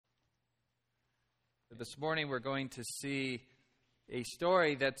this morning we're going to see a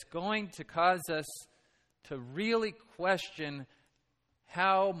story that's going to cause us to really question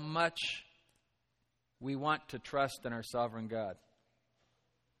how much we want to trust in our sovereign God.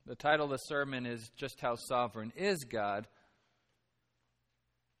 The title of the sermon is Just How Sovereign Is God?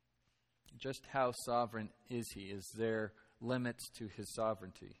 Just how sovereign is He? Is there limits to His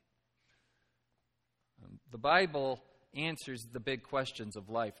sovereignty? The Bible answers the big questions of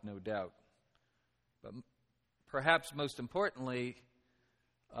life, no doubt. But perhaps most importantly,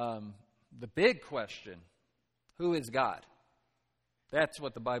 the big question, who is God? That's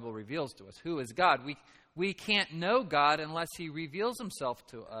what the Bible reveals to us. Who is God? We can't know God unless He reveals Himself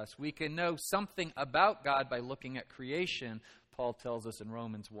to us. We can know something about God by looking at creation, Paul tells us in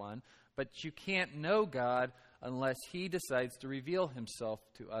Romans 1. But you can't know God unless He decides to reveal Himself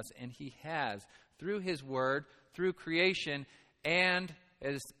to us. And He has, through His Word, through creation, and,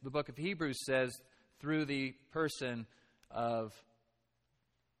 as the book of Hebrews says, through the person of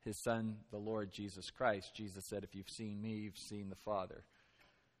His Son, the Lord Jesus Christ. Jesus said, if you've seen me, you've seen the Father.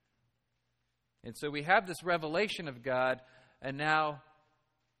 And so we have this revelation of God, and now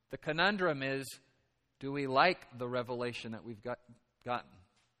the conundrum is, do we like the revelation that we've gotten?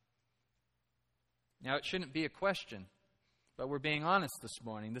 Now, it shouldn't be a question, but we're being honest this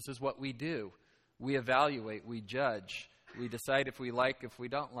morning. This is what we do. We evaluate, we judge, we decide if we like, if we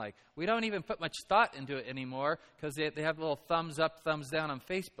don't like. We don't even put much thought into it anymore because they have little thumbs up, thumbs down on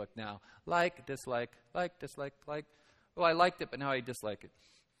Facebook now. Like, dislike, like, dislike, like. Oh, I liked it, but now I dislike it.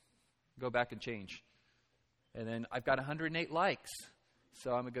 Go back and change. And then I've got 108 likes,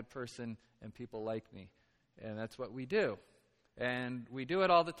 so I'm a good person and people like me. And that's what we do. And we do it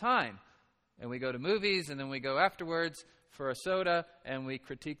all the time. And we go to movies, and then we go afterwards for a soda, and we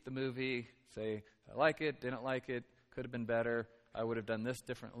critique the movie, say, I like it, didn't like it, could have been better, I would have done this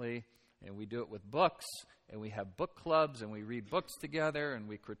differently. And we do it with books, and we have book clubs, and we read books together, and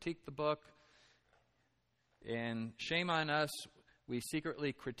we critique the book. And shame on us, we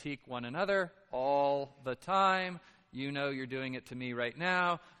secretly critique one another all the time. You know you're doing it to me right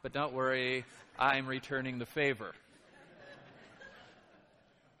now, but don't worry, I'm returning the favor.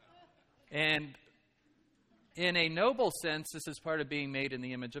 And in a noble sense, this is part of being made in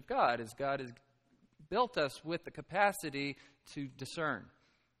the image of God, as God has built us with the capacity to discern,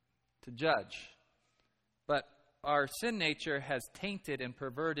 to judge. But our sin nature has tainted and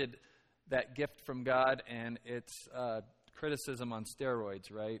perverted that gift from God, and it's criticism on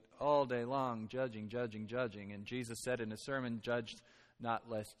steroids, right? All day long, judging, judging, judging. And Jesus said in His sermon, judge not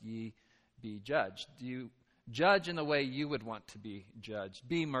lest ye be judged. Do you judge in the way you would want to be judged?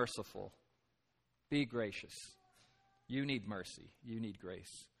 Be merciful. Be gracious. You need mercy. You need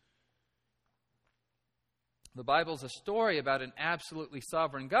grace. The Bible's a story about an absolutely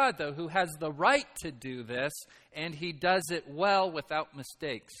sovereign God, though, who has the right to do this, and He does it well without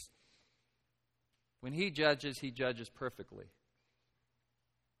mistakes. When He judges perfectly.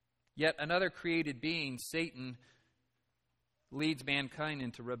 Yet another created being, Satan, leads mankind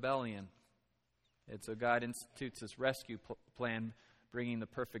into rebellion. And so God institutes this rescue plan, bringing the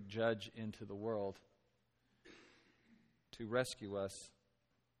perfect judge into the world to rescue us.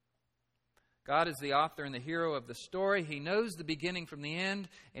 God is the author and the hero of the story. He knows the beginning from the end,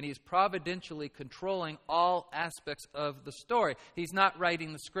 and He's providentially controlling all aspects of the story. He's not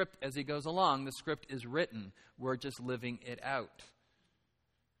writing the script as He goes along. The script is written. We're just living it out.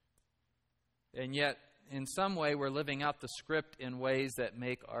 And yet, in some way, we're living out the script in ways that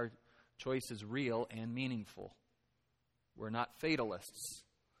make our choices real and meaningful. We're not fatalists.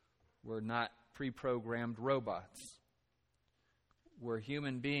 We're not pre-programmed robots. We're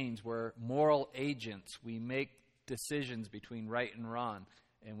human beings. We're moral agents. We make decisions between right and wrong,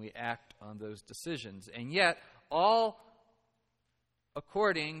 and we act on those decisions. And yet, all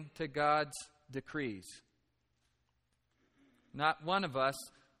according to God's decrees. Not one of us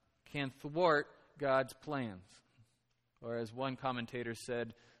can thwart God's plans. Or as one commentator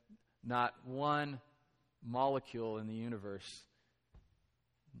said, not one molecule in the universe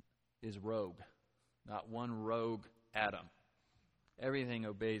is rogue. Not one rogue atom. Everything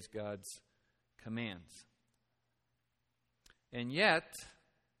obeys God's commands. And yet,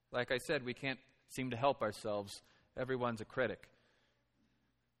 like I said, we can't seem to help ourselves. Everyone's a critic.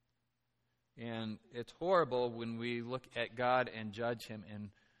 And it's horrible when we look at God and judge Him and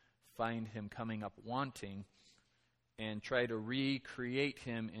find Him coming up wanting and try to recreate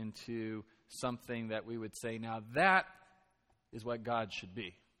Him into something that we would say, now that is what God should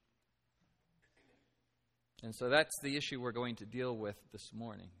be. And so that's the issue we're going to deal with this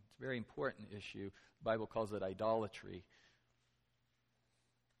morning. It's a very important issue. The Bible calls it idolatry.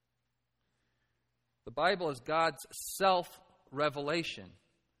 The The Bible is God's self-revelation.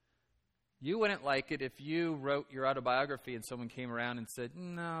 You wouldn't like it if you wrote your autobiography and someone came around and said,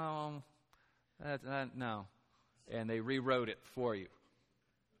 no, no. And they rewrote it for you.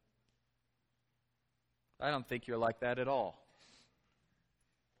 I don't think you're like that at all.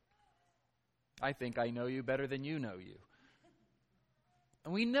 I think I know you better than you know you.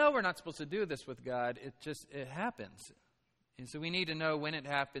 And we know we're not supposed to do this with God. It happens. And so we need to know when it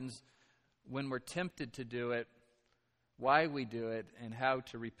happens, when we're tempted to do it, why we do it, and how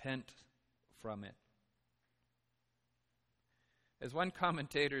to repent from it. As one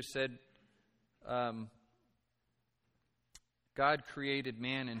commentator said, God created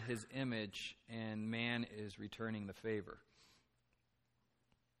man in his image, and man is returning the favor.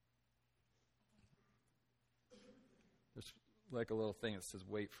 There's like a little thing that says,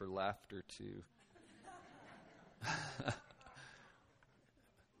 wait for laughter to...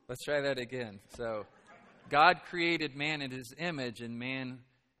 Let's try that again. So, God created man in his image, and man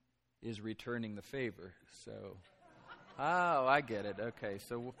is returning the favor. So, oh, I get it. Okay,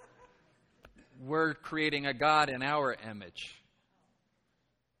 so we're creating a God in our image.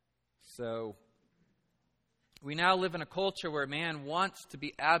 So, we now live in a culture where man wants to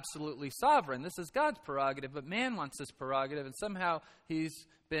be absolutely sovereign. This is God's prerogative, but man wants this prerogative, and somehow he's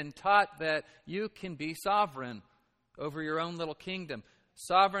been taught that you can be sovereign over your own little kingdom.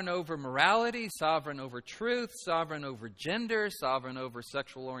 Sovereign over morality, sovereign over truth, sovereign over gender, sovereign over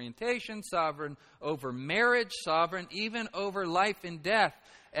sexual orientation, sovereign over marriage, sovereign even over life and death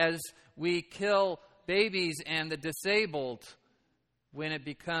as we kill babies and the disabled when it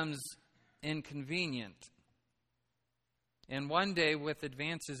becomes inconvenient. And one day, with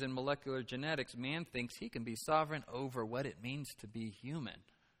advances in molecular genetics, man thinks he can be sovereign over what it means to be human.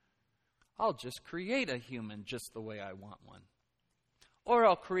 I'll just create a human just the way I want one. Or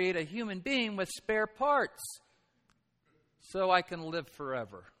I'll create a human being with spare parts so I can live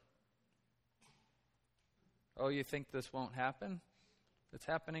forever. Oh, you think this won't happen? It's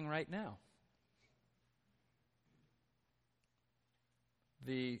happening right now.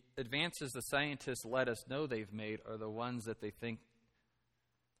 The advances the scientists let us know they've made are the ones that they think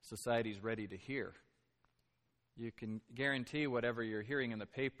society's ready to hear. You can guarantee whatever you're hearing in the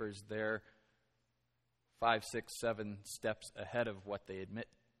papers, they're 5, 6, 7 steps ahead of what they admit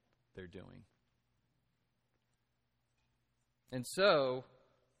they're doing. And so,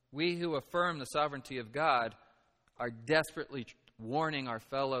 we who affirm the sovereignty of God are desperately warning our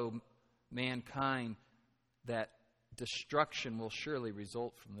fellow mankind that destruction will surely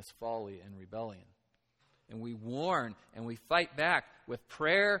result from this folly and rebellion. And we warn and we fight back with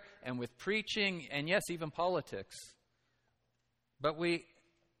prayer and with preaching and, yes, even politics. But we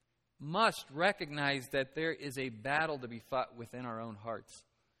must recognize that there is a battle to be fought within our own hearts.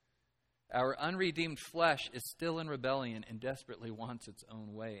 Our unredeemed flesh is still in rebellion and desperately wants its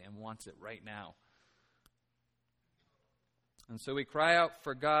own way and wants it right now. And so we cry out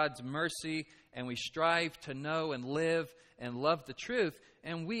for God's mercy, and we strive to know and live and love the truth,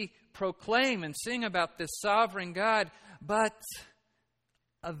 and we proclaim and sing about this sovereign God, but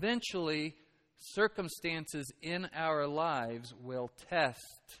eventually circumstances in our lives will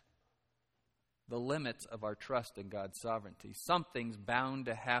test the limits of our trust in God's sovereignty. Something's bound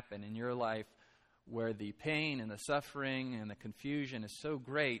to happen in your life where the pain and the suffering and the confusion is so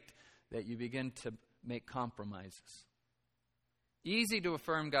great that you begin to make compromises. Easy to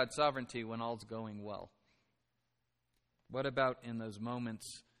affirm God's sovereignty when all's going well. What about in those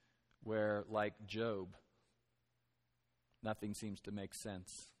moments where, like Job, nothing seems to make sense?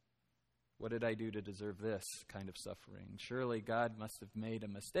 What did I do to deserve this kind of suffering? Surely God must have made a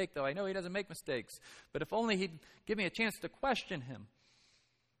mistake, though I know He doesn't make mistakes. But if only He'd give me a chance to question Him.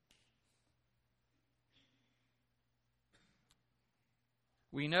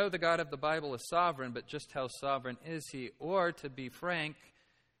 We know the God of the Bible is sovereign, but just how sovereign is He? Or, to be frank,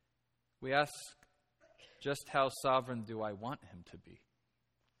 we ask, just how sovereign do I want Him to be?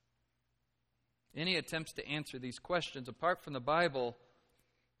 Any attempts to answer these questions apart from the Bible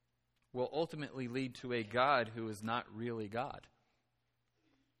will ultimately lead to a God who is not really God.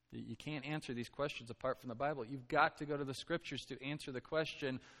 You can't answer these questions apart from the Bible. You've got to go to the Scriptures to answer the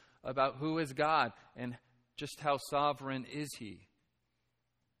question about who is God and just how sovereign is He.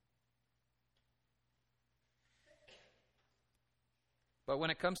 But when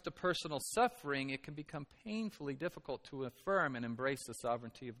it comes to personal suffering, it can become painfully difficult to affirm and embrace the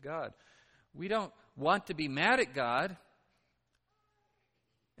sovereignty of God. We don't want to be mad at God,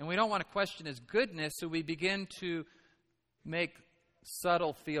 and we don't want to question His goodness, so we begin to make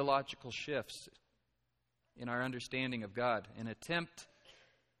subtle theological shifts in our understanding of God, an attempt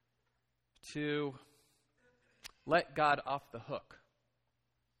to let God off the hook.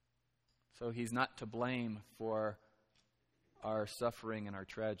 So he's not to blame for our suffering and our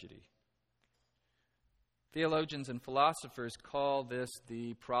tragedy. Theologians and philosophers call this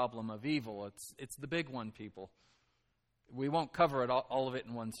the problem of evil. It's the big one, people. We won't cover it all of it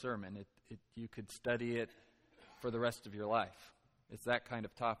in one sermon. You could study it for the rest of your life. It's that kind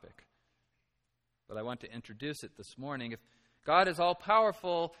of topic. But I want to introduce it this morning. If God is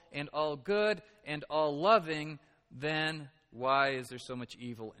all-powerful and all-good and all-loving, then why is there so much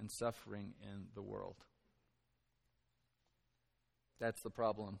evil and suffering in the world? That's the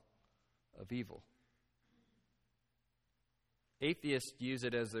problem of evil. Atheists use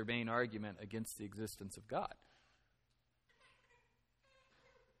it as their main argument against the existence of God,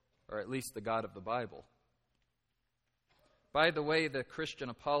 or at least the God of the Bible. By the way, the Christian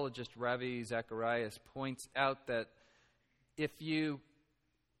apologist Ravi Zacharias points out that if you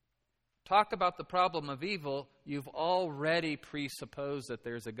talk about the problem of evil, you've already presupposed that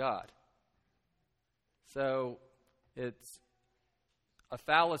there's a God. So it's a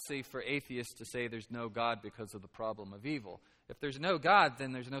fallacy for atheists to say there's no God because of the problem of evil. If there's no God,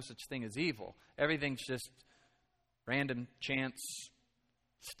 then there's no such thing as evil. Everything's just random chance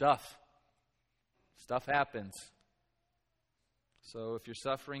stuff. Stuff happens. So if you're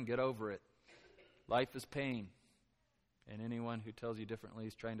suffering, get over it. Life is pain. And anyone who tells you differently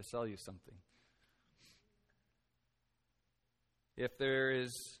is trying to sell you something. If there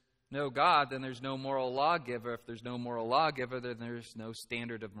is no God, then there's no moral lawgiver. If there's no moral lawgiver, then there's no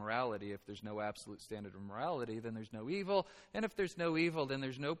standard of morality. If there's no absolute standard of morality, then there's no evil. And if there's no evil, then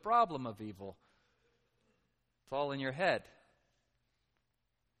there's no problem of evil. It's all in your head.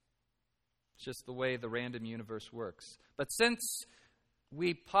 It's just the way the random universe works. But since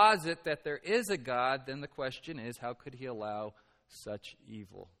we posit that there is a God, then the question is, how could he allow such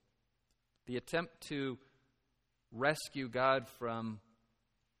evil? The attempt to rescue God from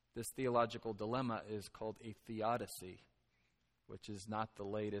this theological dilemma is called a theodicy, which is not the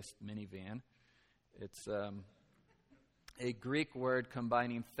latest minivan. It's a Greek word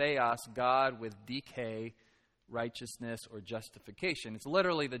combining theos, God, with dike, righteousness, or justification. It's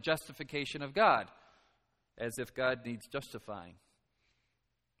literally the justification of God, as if God needs justifying.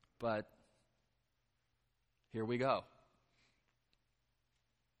 But here we go.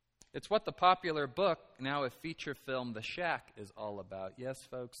 It's what the popular book, now a feature film, The Shack, is all about. Yes,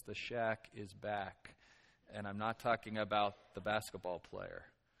 folks, The Shack is back. And I'm not talking about the basketball player.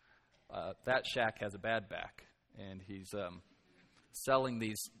 That Shack has a bad back. And he's selling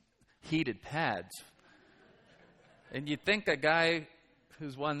these heated pads. And you'd think a guy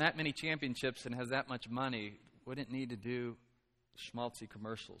who's won that many championships and has that much money wouldn't need to do schmaltzy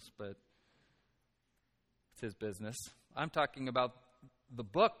commercials, but it's his business. I'm talking about the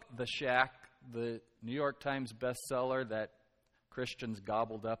book, The Shack, the New York Times bestseller that Christians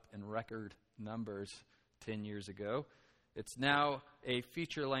gobbled up in record numbers 10 years ago. It's now a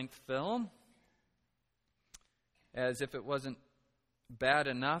feature-length film. As if it wasn't bad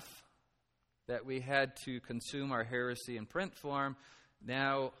enough that we had to consume our heresy in print form,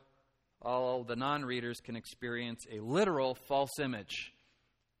 now all the non-readers can experience a literal false image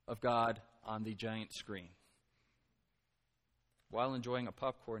of God on the giant screen, while enjoying a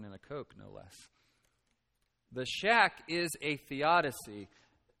popcorn and a Coke, no less. The Shack is a theodicy.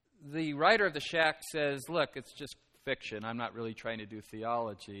 The writer of The Shack says, look, it's just fiction. I'm not really trying to do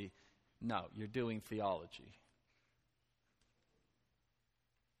theology. No, you're doing theology.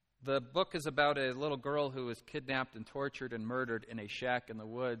 The book is about a little girl who was kidnapped and tortured and murdered in a shack in the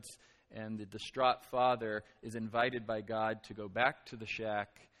woods, and the distraught father is invited by God to go back to the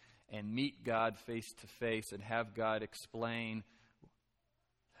shack and meet God face to face and have God explain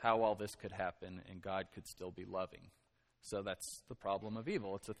how all this could happen and God could still be loving. So that's the problem of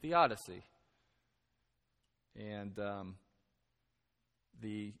evil. It's a theodicy. And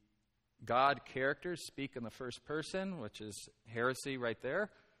the God characters speak in the first person, which is heresy right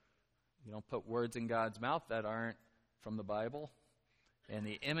there. You don't put words in God's mouth that aren't from the Bible. And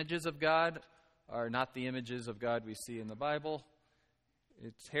the images of God are not the images of God we see in the Bible.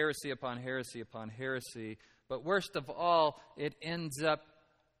 It's heresy upon heresy upon heresy. But worst of all, it ends up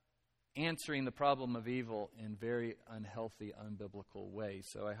answering the problem of evil in very unhealthy, unbiblical ways.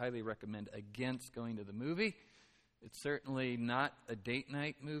 So I highly recommend against going to the movie. It's certainly not a date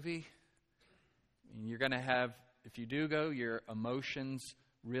night movie. And you're going to have, if you do go, your emotions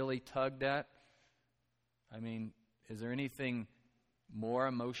really tugged at. I mean, is there anything more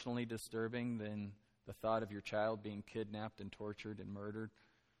emotionally disturbing than the thought of your child being kidnapped and tortured and murdered?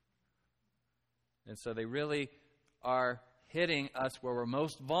 And so they really are hitting us where we're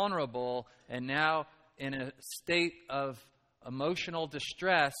most vulnerable, and now in a state of emotional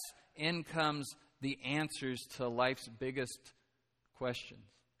distress, in comes the answers to life's biggest questions.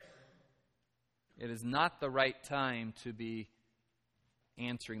 It is not the right time to be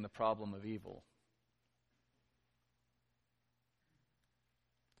answering the problem of evil.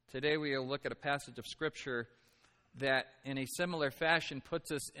 Today we will look at a passage of Scripture that in a similar fashion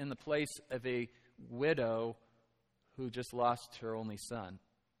puts us in the place of a widow who just lost her only son.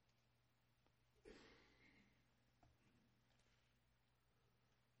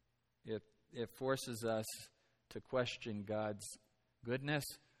 It forces us to question God's goodness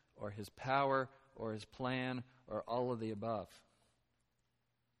or His power or His plan or all of the above.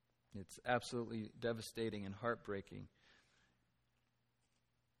 It's absolutely devastating and heartbreaking.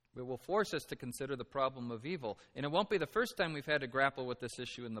 It will force us to consider the problem of evil. And it won't be the first time we've had to grapple with this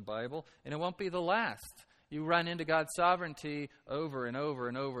issue in the Bible, and it won't be the last. You run into God's sovereignty over and over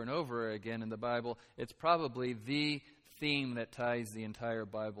and over and over again in the Bible. It's probably the theme that ties the entire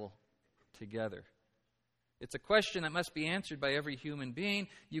Bible together. It's a question that must be answered by every human being.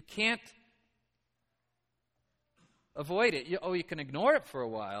 You can't avoid it. You can ignore it for a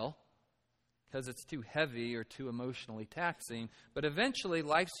while because it's too heavy or too emotionally taxing, but eventually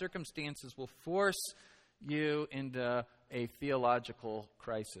life circumstances will force you into a theological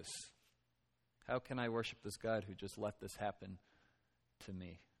crisis. How can I worship this God who just let this happen to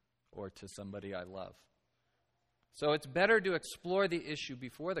me or to somebody I love? So it's better to explore the issue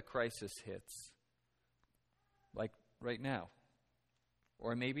before the crisis hits, like right now.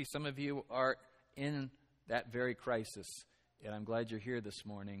 Or maybe some of you are in that very crisis, and I'm glad you're here this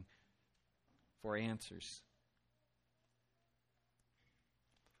morning for answers.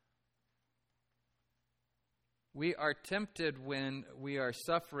 We are tempted when we are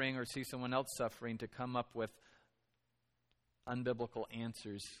suffering or see someone else suffering to come up with unbiblical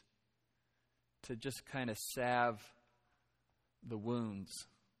answers to just kind of salve the wounds.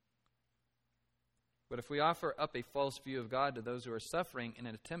 But if we offer up a false view of God to those who are suffering in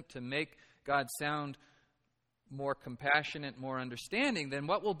an attempt to make God sound more compassionate, more understanding, then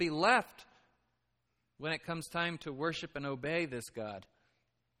what will be left when it comes time to worship and obey this God?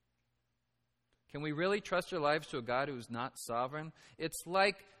 Can we really trust our lives to a God who is not sovereign? It's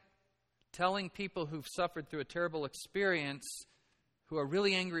like telling people who've suffered through a terrible experience, who are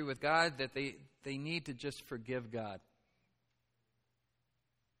really angry with God, that they need to just forgive God.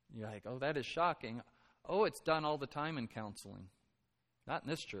 You're like, oh, that is shocking. Oh, it's done all the time in counseling. Not in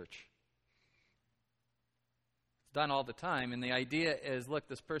this church. It's done all the time. And the idea is, look,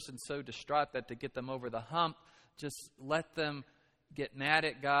 this person's so distraught that to get them over the hump, just let them get mad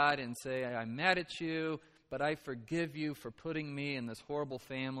at God and say, I'm mad at you, but I forgive you for putting me in this horrible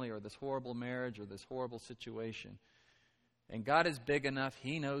family or this horrible marriage or this horrible situation. And God is big enough.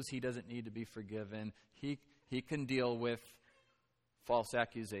 He knows He doesn't need to be forgiven. He can deal with false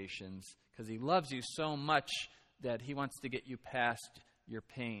accusations because He loves you so much that He wants to get you past your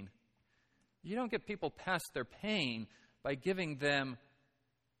pain. You don't get people past their pain by giving them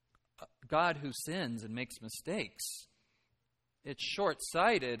a God who sins and makes mistakes. It's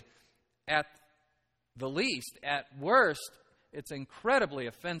short-sighted at the least. At worst, it's incredibly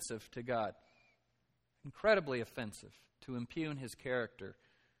offensive to God. Incredibly offensive to impugn His character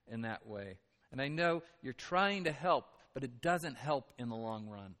in that way. And I know you're trying to help, but it doesn't help in the long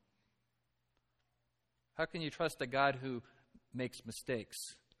run. How can you trust a God who makes mistakes?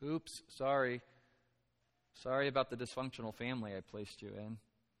 Oops, sorry. Sorry about the dysfunctional family I placed you in.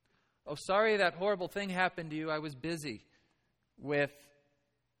 Oh, sorry that horrible thing happened to you. I was busy with,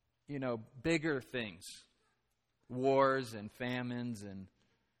 bigger things. Wars and famines and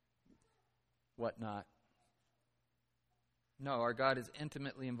whatnot. No, our God is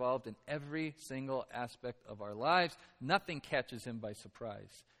intimately involved in every single aspect of our lives. Nothing catches Him by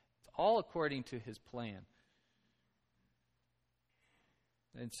surprise. It's all according to His plan.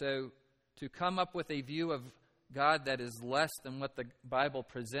 And so to come up with a view of God that is less than what the Bible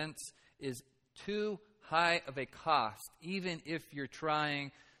presents is too high of a cost, even if you're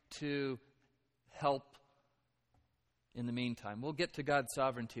trying to help in the meantime. We'll get to God's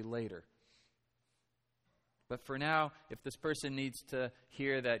sovereignty later. But for now, if this person needs to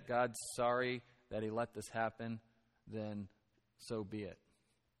hear that God's sorry that He let this happen, then so be it.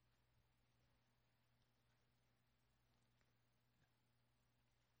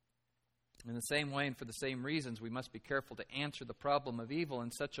 In the same way and for the same reasons, we must be careful to answer the problem of evil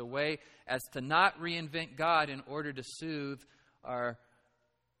in such a way as to not reinvent God in order to soothe our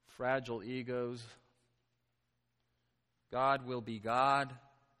fragile egos. God will be God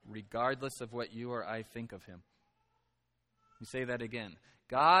regardless of what you or I think of Him. Let me say that again.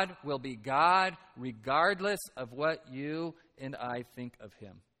 God will be God regardless of what you and I think of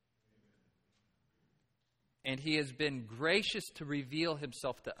him. And he has been gracious to reveal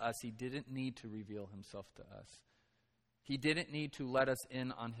himself to us. He didn't need to reveal himself to us. He didn't need to let us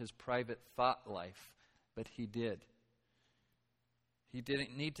in on his private thought life, but he did. He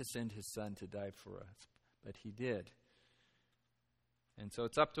didn't need to send his son to die for us, but he did. And so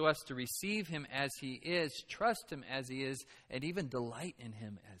it's up to us to receive him as he is, trust him as he is, and even delight in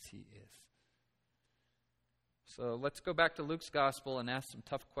him as he is. So let's go back to Luke's gospel and ask some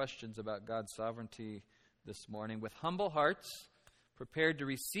tough questions about God's sovereignty this morning. With humble hearts, prepared to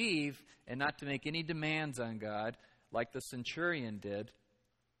receive and not to make any demands on God, like the centurion did,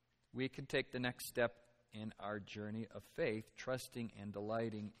 we can take the next step in our journey of faith, trusting and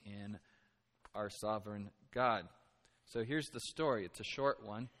delighting in our sovereign God. So here's the story. It's a short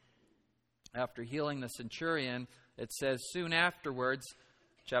one. After healing the centurion, it says, soon afterwards,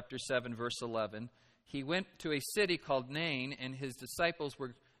 chapter 7, verse 11, he went to a city called Nain, and his disciples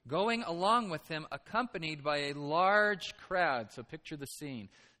were going along with him, accompanied by a large crowd. So picture the scene.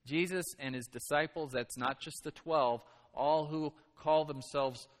 Jesus and his disciples, that's not just the 12, all who call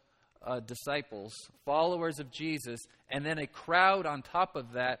themselves disciples, followers of Jesus, and then a crowd on top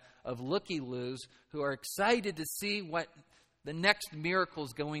of that of looky-loos who are excited to see what the next miracle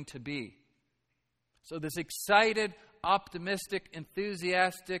is going to be. So this excited, optimistic,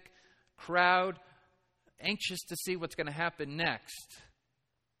 enthusiastic crowd, anxious to see what's going to happen next.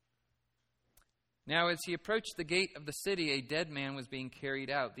 Now, as he approached the gate of the city, a dead man was being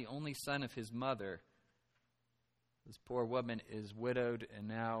carried out, the only son of his mother. This poor woman is widowed and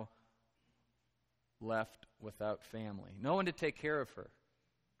now left without family. No one to take care of her.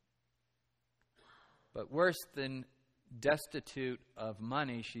 But worse than destitute of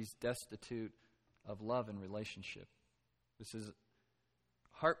money, she's destitute of love and relationship. This is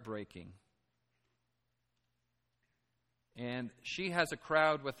heartbreaking. And she has a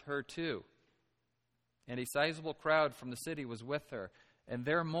crowd with her too. And a sizable crowd from the city was with her. And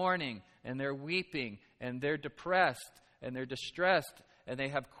they're mourning, and they're weeping, and they're depressed, and they're distressed, and they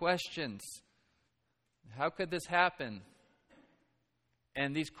have questions. How could this happen?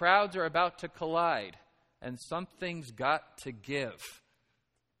 And these crowds are about to collide, and something's got to give.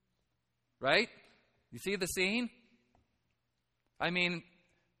 Right? You see the scene? I mean,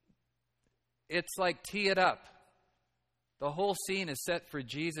 it's like tee it up. The whole scene is set for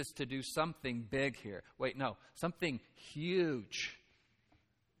Jesus to do something big here. Wait, no, something huge.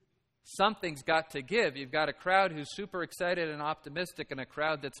 Something's got to give. You've got a crowd who's super excited and optimistic and a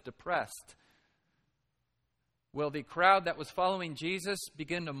crowd that's depressed. Will the crowd that was following Jesus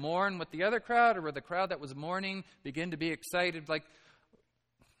begin to mourn with the other crowd, or will the crowd that was mourning begin to be excited like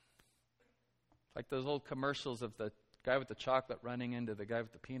those old commercials of the guy with the chocolate running into the guy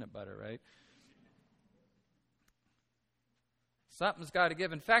with the peanut butter, right? Something's got to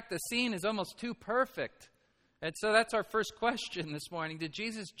give. In fact, the scene is almost too perfect. And so that's our first question this morning. Did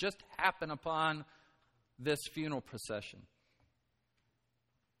Jesus just happen upon this funeral procession?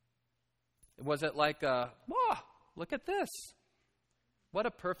 Was it like, wow, look at this. What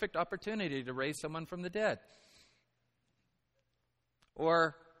a perfect opportunity to raise someone from the dead.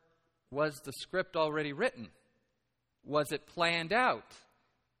 Or was the script already written? Was it planned out?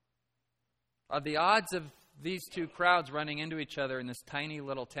 Are the odds of these two crowds running into each other in this tiny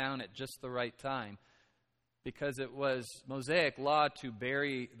little town at just the right time? Because it was Mosaic law to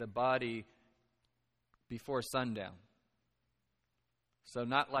bury the body before sundown. So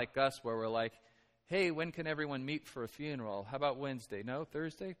not like us where we're like, hey, when can everyone meet for a funeral? How about Wednesday? No,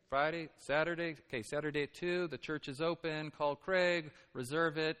 Thursday, Friday, Saturday? Okay, Saturday at 2, the church is open, call Craig,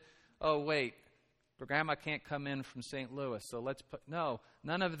 reserve it. Oh, wait, Grandma can't come in from St. Louis, so let's put... No,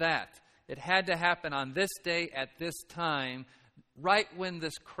 none of that. It had to happen on this day at this time, right when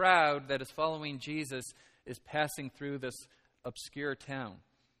this crowd that is following Jesus is passing through this obscure town.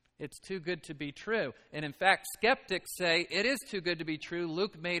 It's too good to be true. And in fact, skeptics say it is too good to be true.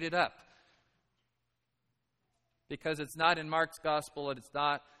 Luke made it up. Because it's not in Mark's gospel and it's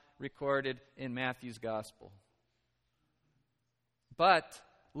not recorded in Matthew's gospel. But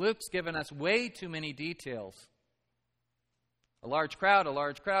Luke's given us way too many details. A large crowd.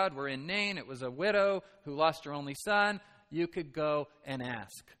 We're in Nain. It was a widow who lost her only son. You could go and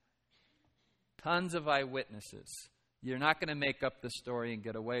ask. Tons of eyewitnesses. You're not going to make up the story and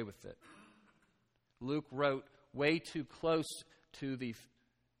get away with it. Luke wrote way too close to the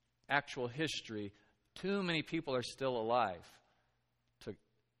actual history. Too many people are still alive to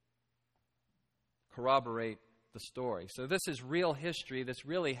corroborate the story. So this is real history. This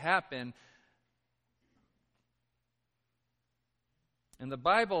really happened. And the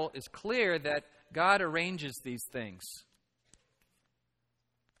Bible is clear that God arranges these things.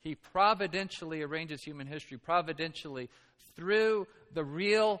 He providentially arranges human history, providentially, through the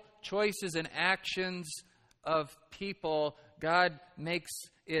real choices and actions of people. God makes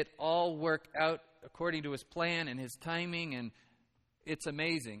it all work out according to His plan and His timing, and it's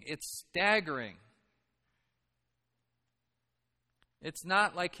amazing. It's staggering. It's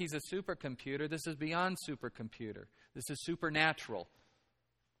not like He's a supercomputer. This is beyond supercomputer. This is supernatural.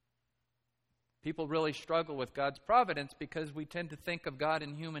 People really struggle with God's providence because we tend to think of God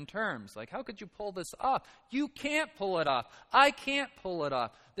in human terms. Like, how could you pull this off? You can't pull it off. I can't pull it off.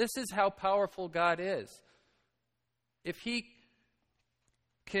 This is how powerful God is. If He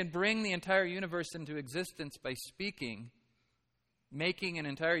can bring the entire universe into existence by speaking, making an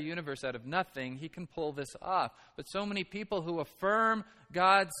entire universe out of nothing, He can pull this off. But so many people who affirm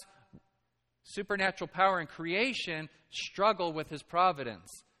God's supernatural power in creation struggle with His providence.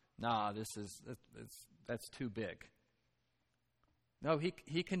 No, that's too big. No,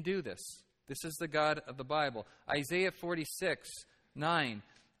 he can do this. This is the God of the Bible. Isaiah 46:9,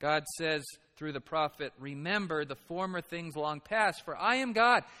 God says through the prophet, "Remember the former things long past, for I am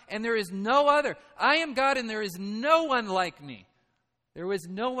God, and there is no other. I am God, and there is no one like me." There was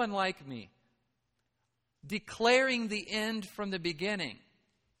no one like me. Declaring the end from the beginning.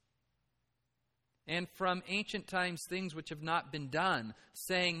 And from ancient times things which have not been done,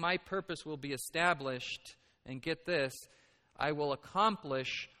 saying, "My purpose will be established." And get this, "I will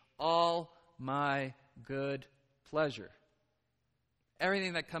accomplish all my good pleasure."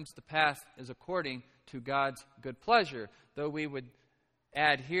 Everything that comes to pass is according to God's good pleasure. Though we would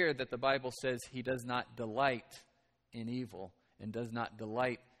add here that the Bible says He does not delight in evil and does not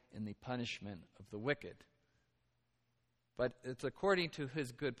delight in the punishment of the wicked. But it's according to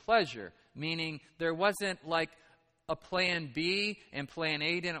His good pleasure, meaning there wasn't like a plan B and plan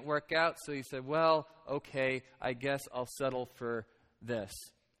A didn't work out, so He said, well, okay, I guess I'll settle for this.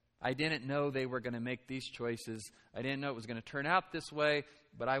 I didn't know they were going to make these choices. I didn't know it was going to turn out this way,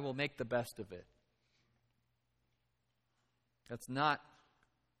 but I will make the best of it. That's not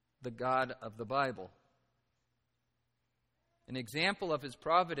the God of the Bible. An example of His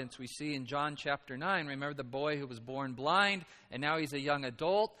providence we see in John chapter 9. Remember the boy who was born blind, and now he's a young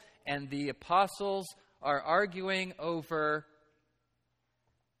adult, and the apostles are arguing over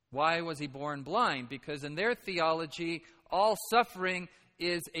why was he born blind? Because in their theology, all suffering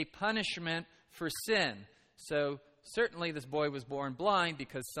is a punishment for sin. So certainly this boy was born blind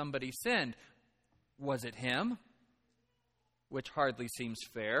because somebody sinned. Was it him? Which hardly seems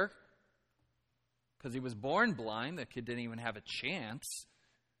fair. Because he was born blind, the kid didn't even have a chance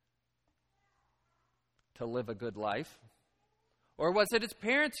to live a good life. Or was it his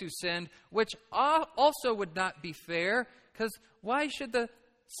parents who sinned, which also would not be fair, because why should the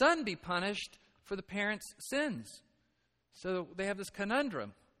son be punished for the parents' sins? So they have this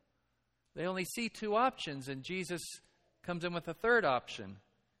conundrum. They only see two options, and Jesus comes in with a third option.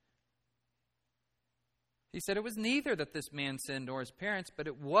 He said it was neither that this man sinned nor his parents, but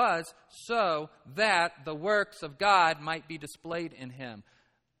it was so that the works of God might be displayed in him.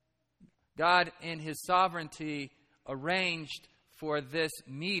 God, in His sovereignty, arranged for this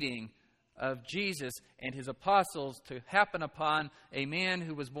meeting of Jesus and His apostles to happen upon a man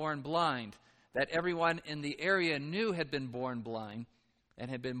who was born blind, that everyone in the area knew had been born blind, and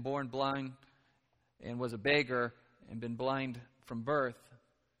had been born blind and was a beggar and been blind from birth.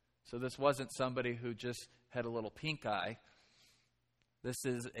 So this wasn't somebody who just had a little pink eye. This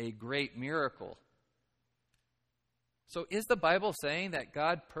is a great miracle. So is the Bible saying that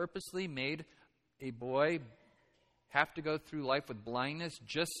God purposely made a boy have to go through life with blindness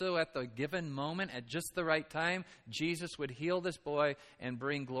just so at the given moment, at just the right time, Jesus would heal this boy and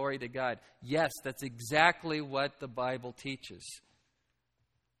bring glory to God? Yes, that's exactly what the Bible teaches.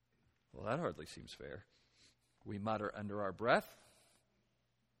 Well, that hardly seems fair. We mutter under our breath.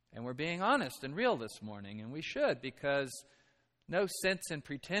 And we're being honest and real this morning, and we should, because no sense in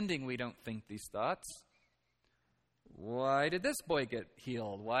pretending we don't think these thoughts. Why did this boy get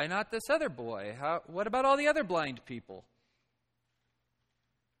healed? Why not this other boy? What about all the other blind people?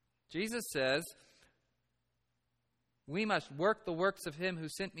 Jesus says, we must work the works of Him who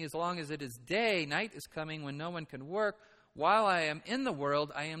sent me as long as it is day. Night is coming when no one can work. While I am in the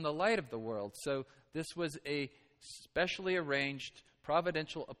world, I am the light of the world. So this was a specially arranged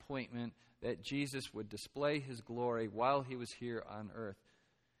providential appointment that Jesus would display His glory while He was here on earth.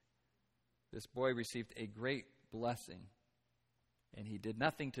 This boy received a great blessing, and he did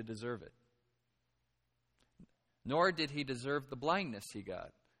nothing to deserve it. Nor did he deserve the blindness he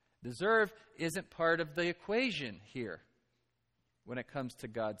got. Deserve isn't part of the equation here. when it comes to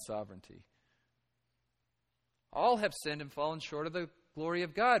God's sovereignty. All have sinned and fallen short of the glory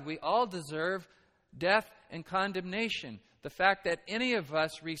of God. We all deserve death and condemnation. The fact that any of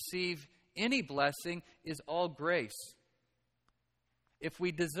us receive any blessing is all grace. If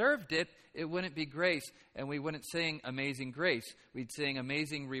we deserved it, it wouldn't be grace, and we wouldn't sing Amazing Grace. We'd sing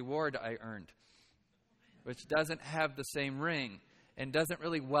Amazing Reward I Earned, which doesn't have the same ring and doesn't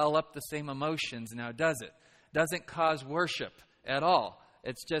really well up the same emotions now, does it? Doesn't cause worship at all.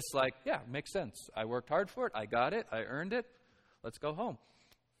 It's just like, yeah, makes sense. I worked hard for it. I got it. I earned it. Let's go home.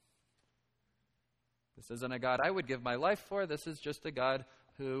 This isn't a God I would give my life for. This is just a God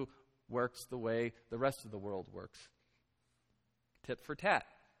who works the way the rest of the world works. Tit for tat.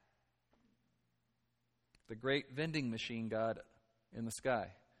 The great vending machine God in the sky.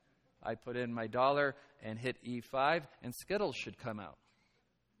 I put in my dollar and hit E5 and Skittles should come out.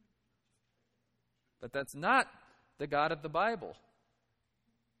 But that's not the God of the Bible.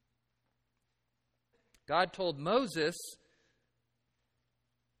 God told Moses,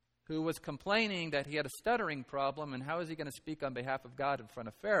 who was complaining that he had a stuttering problem, and how is he going to speak on behalf of God in front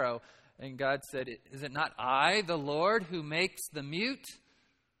of Pharaoh? And God said, is it not I, the Lord, who makes the mute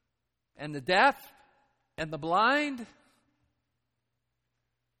and the deaf and the blind?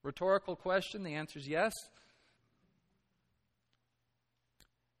 Rhetorical question. The answer is yes.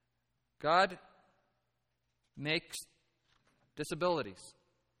 God makes disabilities.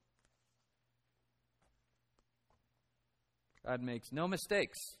 God makes no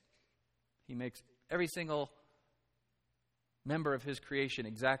mistakes. He makes every single member of His creation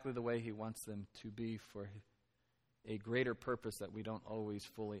exactly the way He wants them to be for a greater purpose that we don't always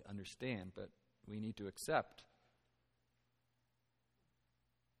fully understand, but we need to accept.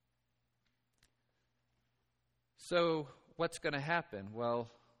 So, what's going to happen? Well,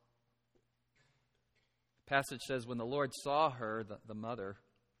 the passage says when the Lord saw her, the mother,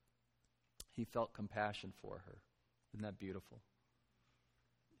 He felt compassion for her. Isn't that beautiful?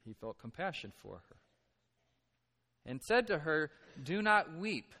 He felt compassion for her. And said to her, do not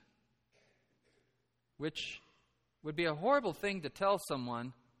weep. Which would be a horrible thing to tell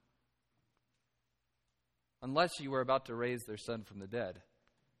someone unless you were about to raise their son from the dead.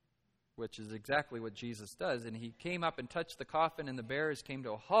 Which is exactly what Jesus does. And He came up and touched the coffin, and the bearers came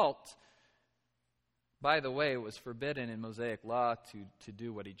to a halt. By the way, it was forbidden in Mosaic law to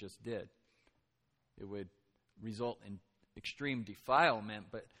do what He just did. It would result in extreme defilement,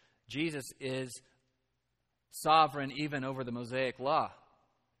 but Jesus is sovereign even over the Mosaic law.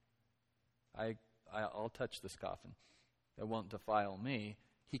 I'll touch this coffin. It won't defile me.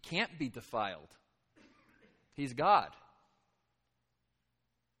 He can't be defiled. He's God.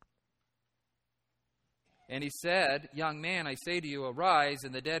 And He said, young man, I say to you, arise.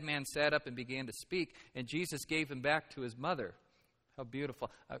 And the dead man sat up and began to speak, and Jesus gave him back to his mother. How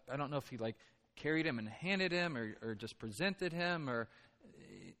beautiful. I don't know if He carried him and handed him or just presented him, or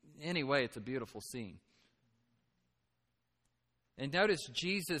anyway, it's a beautiful scene. And notice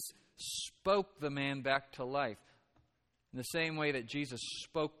Jesus spoke the man back to life in the same way that Jesus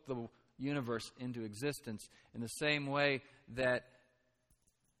spoke the universe into existence, in the same way that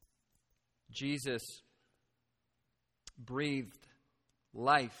Jesus breathed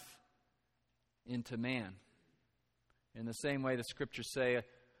life into man, in the same way the Scriptures say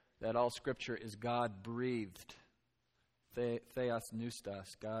that all Scripture is God-breathed. Theos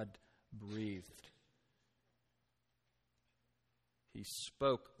neustos, God-breathed. He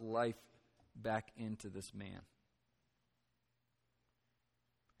spoke life back into this man.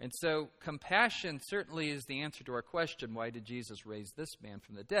 And so compassion certainly is the answer to our question, why did Jesus raise this man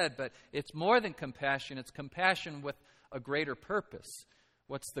from the dead? But it's more than compassion. It's compassion with a greater purpose.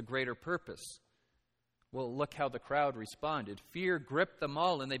 What's the greater purpose? Well, look how the crowd responded. Fear gripped them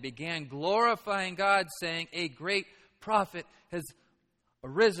all, and they began glorifying God, saying, a great prophet has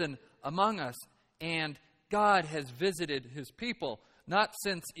arisen among us, and God has visited His people. Not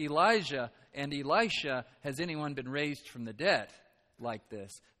since Elijah and Elisha has anyone been raised from the dead like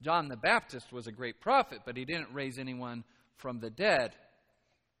this. John the Baptist was a great prophet, but he didn't raise anyone from the dead.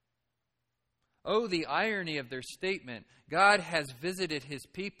 Oh, the irony of their statement. God has visited His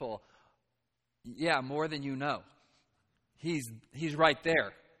people. Yeah, more than you know. He's right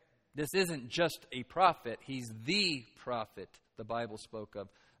there. This isn't just a prophet. He's the prophet the Bible spoke of.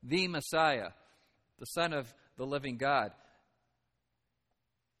 The Messiah, the Son of the living God.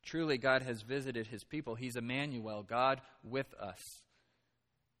 Truly, God has visited His people. He's Emmanuel, God with us.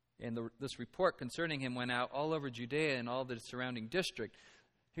 And this report concerning Him went out all over Judea and all the surrounding district.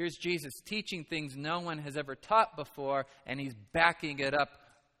 Here's Jesus teaching things no one has ever taught before, and He's backing it up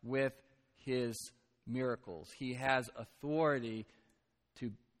with His miracles. He has authority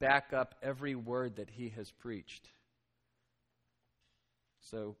to back up every word that he has preached.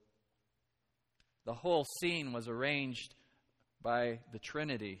 So the whole scene was arranged by the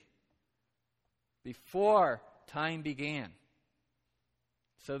Trinity before time began,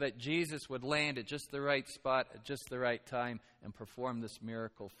 so that Jesus would land at just the right spot at just the right time and perform this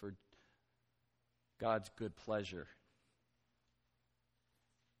miracle for God's good pleasure.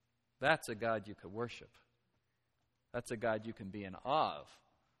 That's a God you could worship. That's a God you can be in awe of.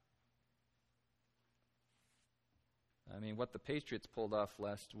 I mean, what the Patriots pulled off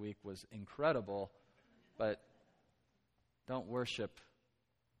last week was incredible, but don't worship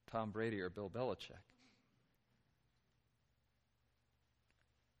Tom Brady or Bill Belichick.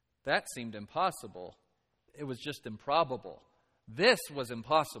 That seemed impossible. It was just improbable. This was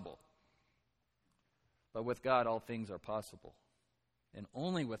impossible. But with God, all things are possible. And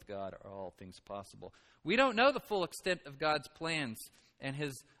only with God are all things possible. We don't know the full extent of God's plans and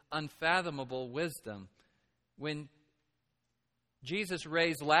his unfathomable wisdom. When Jesus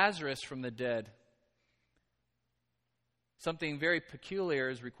raised Lazarus from the dead, something very peculiar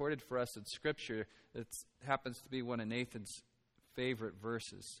is recorded for us in Scripture. It happens to be one of Nathan's favorite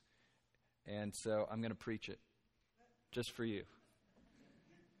verses. And so I'm going to preach it just for you.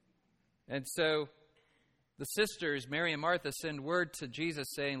 And so the sisters, Mary and Martha, send word to Jesus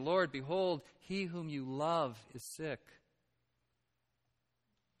saying, "Lord, behold, he whom you love is sick."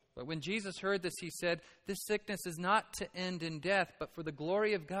 But when Jesus heard this, he said, "This sickness is not to end in death, but for the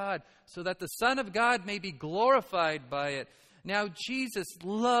glory of God, so that the Son of God may be glorified by it." Now Jesus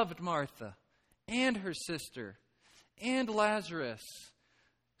loved Martha and her sister and Lazarus,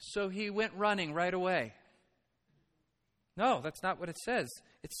 so he went running right away. No, that's not what it says.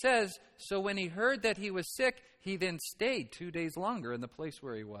 It says, so when he heard that he was sick, he then stayed 2 days longer in the place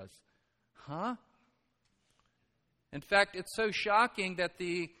where he was. Huh? In fact, it's so shocking that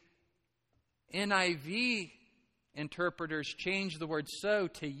the NIV interpreters changed the word "so"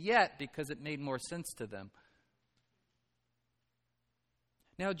 to "yet" because it made more sense to them.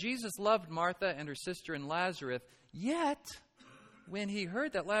 Now, Jesus loved Martha and her sister and Lazarus, yet when he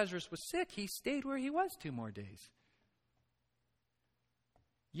heard that Lazarus was sick, he stayed where he was 2 more days.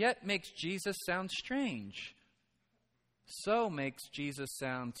 Yet makes Jesus sound strange. So makes Jesus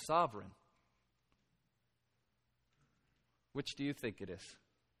sound sovereign. Which do you think it is?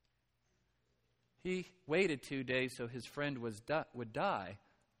 He waited 2 days so his friend would die,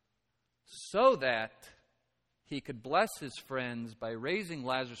 so that he could bless his friends by raising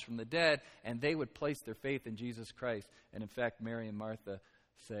Lazarus from the dead, and they would place their faith in Jesus Christ. And in fact, Mary and Martha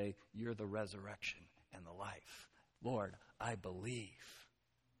say, "You're the resurrection and the life. Lord, I believe."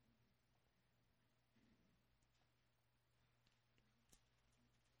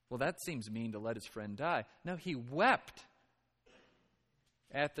 Well, that seems mean to let his friend die. No, he wept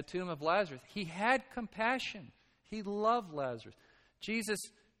at the tomb of Lazarus. He had compassion. He loved Lazarus. Jesus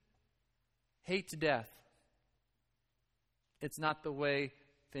hates death. It's not the way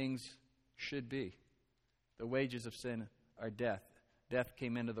things should be. The wages of sin are death. Death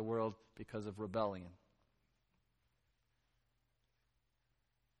came into the world because of rebellion.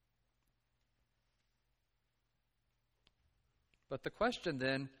 But the question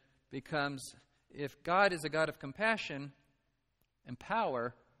then becomes, if God is a God of compassion and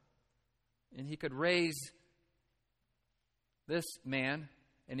power, and he could raise this man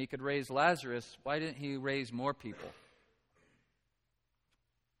and he could raise Lazarus, why didn't he raise more people?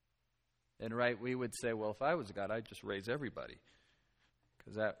 And we would say, well, if I was God, I'd just raise everybody.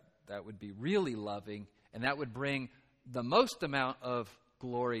 Because that would be really loving, and that would bring the most amount of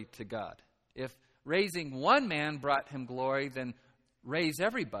glory to God. If raising one man brought him glory, then raise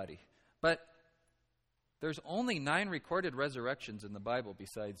everybody. But there's only 9 recorded resurrections in the Bible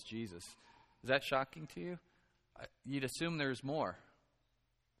besides Jesus. Is that shocking to you? You'd assume there's more,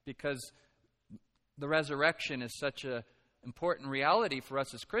 because the resurrection is such an important reality for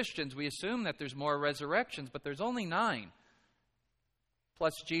us as Christians. We assume that there's more resurrections, but there's only 9.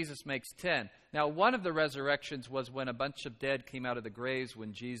 Plus Jesus makes 10. Now, one of the resurrections was when a bunch of dead came out of the graves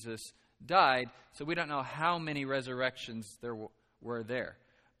when Jesus died, so we don't know how many resurrections there were there.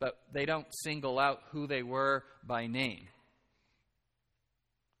 But they don't single out who they were by name.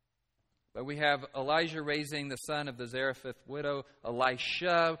 But we have Elijah raising the son of the Zarephath widow,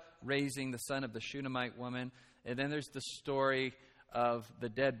 Elisha raising the son of the Shunammite woman, and then there's the story of the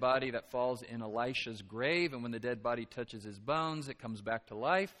dead body that falls in Elisha's grave, and when the dead body touches his bones, it comes back to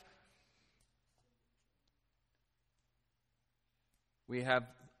life. We have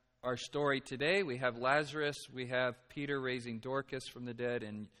our story today. We have Lazarus, we have Peter raising Dorcas from the dead,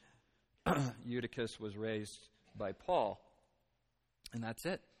 and Eutychus was raised by Paul. And that's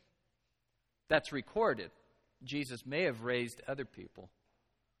it. That's recorded. Jesus may have raised other people.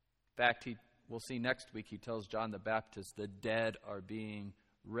 In fact, we'll see next week, he tells John the Baptist, the dead are being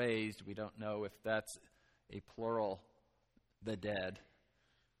raised. We don't know if that's a plural, the dead.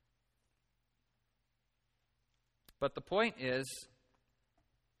 But the point is,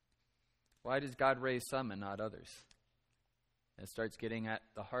 why does God raise some and not others? It starts getting at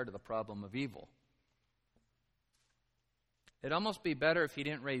the heart of the problem of evil. It'd almost be better if he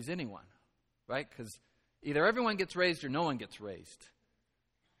didn't raise anyone, right? Because either everyone gets raised or no one gets raised.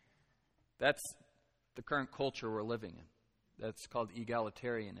 That's the current culture we're living in. That's called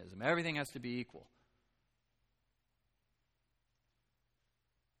egalitarianism. Everything has to be equal.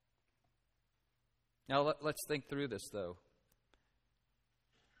 Now let's think through this, though.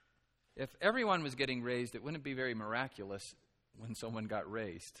 If everyone was getting raised, it wouldn't be very miraculous when someone got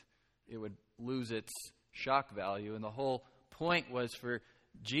raised. It would lose its shock value, and the whole point was for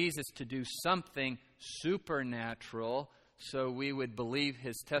Jesus to do something supernatural so we would believe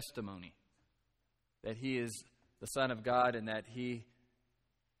his testimony, that he is the Son of God and that he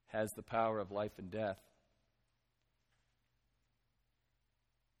has the power of life and death.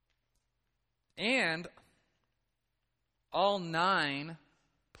 And all 9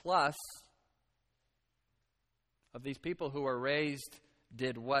 plus of these people who were raised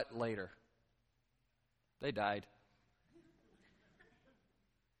did what later? They died.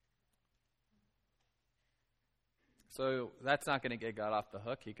 So that's not going to get God off the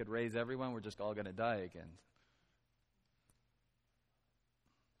hook. He could raise everyone. We're just all going to die again.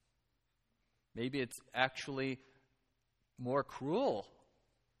 Maybe it's actually more cruel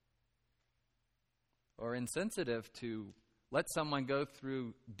or insensitive to let someone go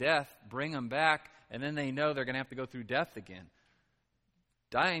through death, bring them back, and then they know they're going to have to go through death again.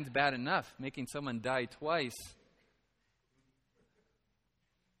 Dying's bad enough. Making someone die twice.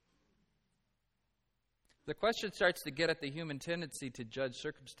 The question starts to get at the human tendency to judge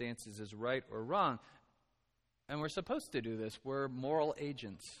circumstances as right or wrong. And we're supposed to do this. We're moral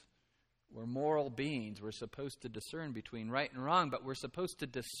agents. We're moral beings. We're supposed to discern between right and wrong, but we're supposed to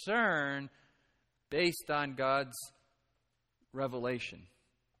discern based on God's revelation.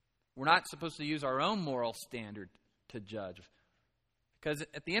 We're not supposed to use our own moral standard to judge. Because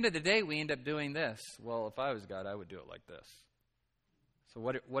at the end of the day, we end up doing this. Well, if I was God, I would do it like this. So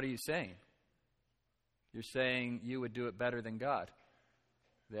what are you saying? You're saying you would do it better than God.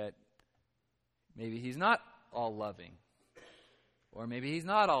 That maybe he's not all loving. Or maybe he's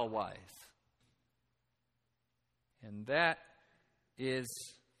not all wise. And that is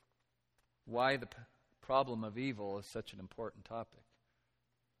why the problem of evil is such an important topic.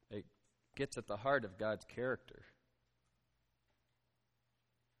 It gets at the heart of God's character.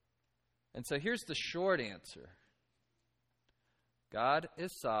 And so here's the short answer. God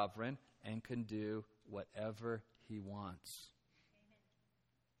is sovereign and can do whatever he wants.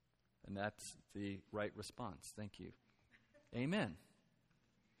 And that's the right response. Thank you. Amen.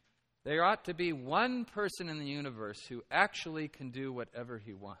 There ought to be one person in the universe who actually can do whatever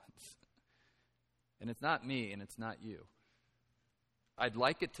he wants. And it's not me and it's not you. I'd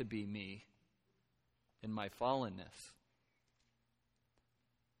like it to be me in my fallenness.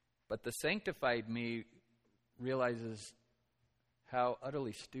 But the sanctified me realizes how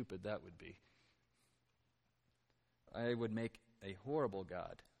utterly stupid that would be. I would make a horrible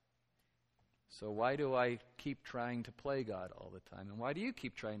God. So why do I keep trying to play God all the time? And why do you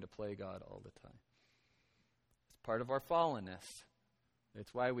keep trying to play God all the time? It's part of our fallenness.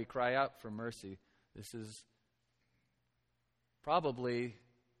 It's why we cry out for mercy. This is probably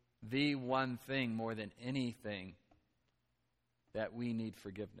the one thing more than anything that we need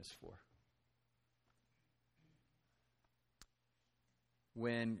forgiveness for.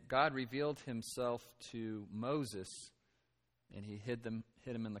 When God revealed himself to Moses, and he hid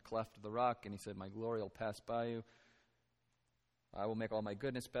him in the cleft of the rock, and he said, "My glory will pass by you. I will make all my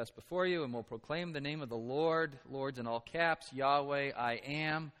goodness pass before you, and will proclaim the name of the Lord," Lord's in all caps, Yahweh, I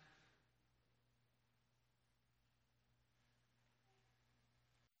am.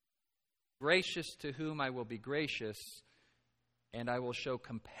 Gracious to whom I will be gracious, and I will show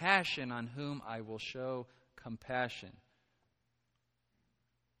compassion on whom I will show compassion.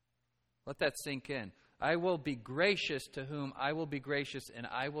 Let that sink in. I will be gracious to whom I will be gracious, and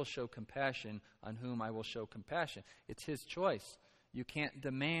I will show compassion on whom I will show compassion. It's his choice. You can't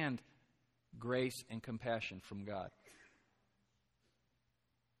demand grace and compassion from God.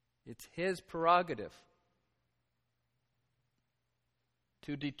 It's his prerogative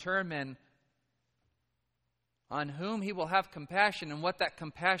to determine on whom he will have compassion and what that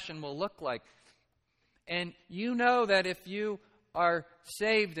compassion will look like. And you know that if you are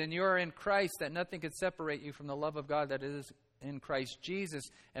saved and you're in Christ, that nothing can separate you from the love of God that is in Christ Jesus.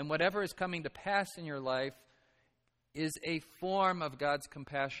 And whatever is coming to pass in your life is a form of God's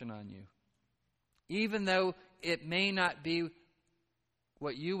compassion on you. Even though it may not be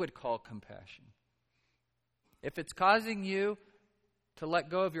what you would call compassion. If it's causing you to let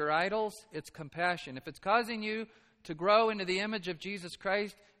go of your idols, it's compassion. If it's causing you to grow into the image of Jesus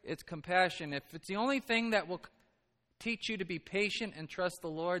Christ, it's compassion. If it's the only thing that will teach you to be patient and trust the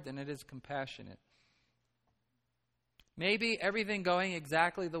Lord, then it is compassionate. Maybe everything going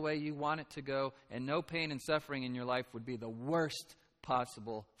exactly the way you want it to go and no pain and suffering in your life would be the worst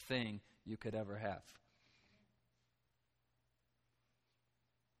possible thing you could ever have.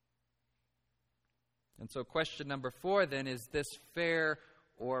 And so question number 4 then is this fair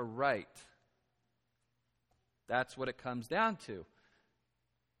or right? That's what it comes down to.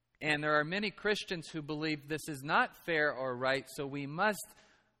 And there are many Christians who believe this is not fair or right, so we must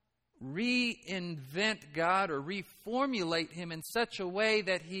reinvent God or reformulate him in such a way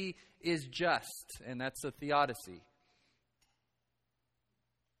that he is just. And that's a theodicy.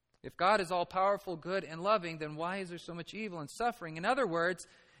 If God is all-powerful, good, and loving, then why is there so much evil and suffering? In other words,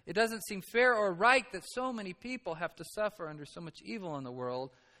 it doesn't seem fair or right that so many people have to suffer under so much evil in the world.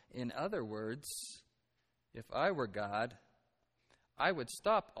 In other words, if I were God, I would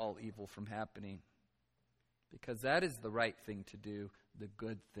stop all evil from happening, because that is the right thing to do, the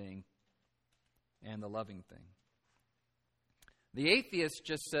good thing, and the loving thing. The atheist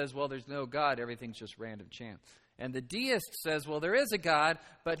just says, well, there's no God, everything's just random chance. And the deist says, well, there is a God,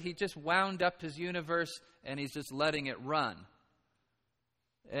 but he just wound up his universe and he's just letting it run.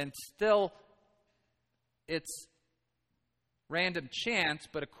 And still, it's random chance,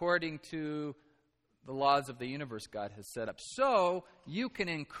 but according to the laws of the universe God has set up. So, you can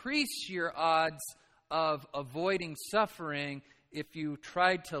increase your odds of avoiding suffering if you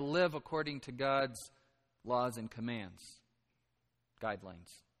tried to live according to God's laws and commands.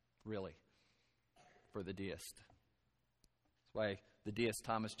 Guidelines, really, for the deist. That's why the deist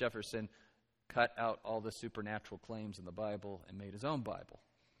Thomas Jefferson cut out all the supernatural claims in the Bible and made his own Bible.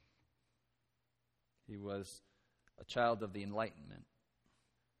 He was a child of the Enlightenment.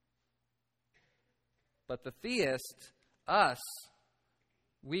 But the theist, us,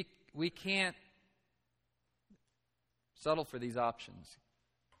 we can't settle for these options.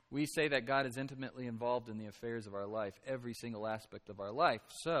 We say that God is intimately involved in the affairs of our life, every single aspect of our life.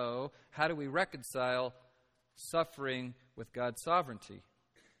 So, how do we reconcile suffering with God's sovereignty?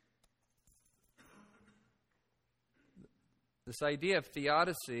 This idea of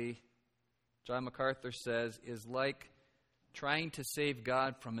theodicy, John MacArthur says, is like trying to save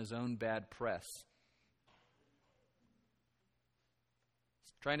God from his own bad press.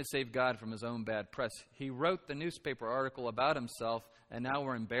 Trying to save God from his own bad press. He wrote the newspaper article about himself, and now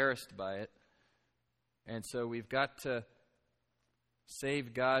we're embarrassed by it. And so we've got to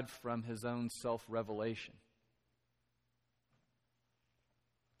save God from his own self-revelation.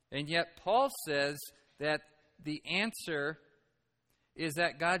 And yet Paul says that the answer is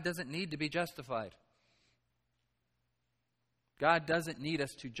that God doesn't need to be justified. God doesn't need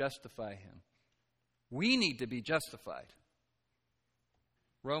us to justify him. We need to be justified.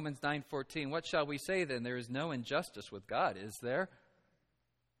 Romans 9:14, what shall we say then? There is no injustice with God, is there?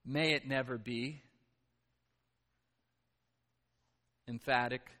 May it never be.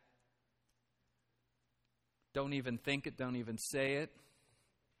 Emphatic. Don't even think it, don't even say it.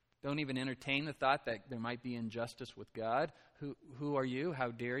 Don't even entertain the thought that there might be injustice with God. Who are you?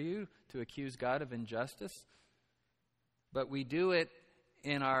 How dare you to accuse God of injustice? But we do it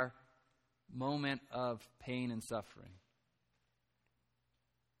in our moment of pain and suffering.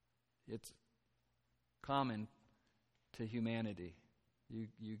 It's common to humanity.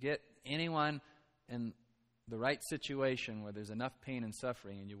 You get anyone in the right situation where there's enough pain and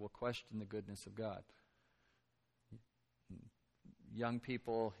suffering, and you will question the goodness of God. Young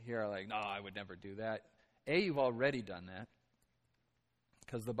people here are like, no, I would never do that. You've already done that,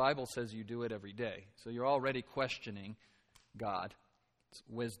 because the Bible says you do it every day. So you're already questioning God's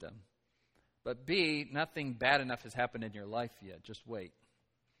wisdom. But B, nothing bad enough has happened in your life yet. Just wait.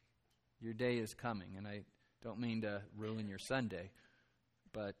 Your day is coming, and I don't mean to ruin your Sunday,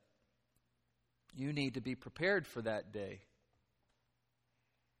 but you need to be prepared for that day.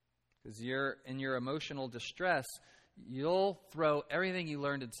 Because you're in your emotional distress, you'll throw everything you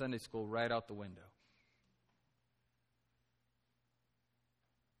learned in Sunday school right out the window.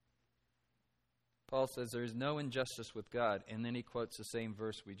 Paul says there is no injustice with God. And then he quotes the same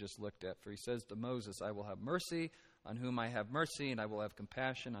verse we just looked at. For he says to Moses, I will have mercy on whom I have mercy, and I will have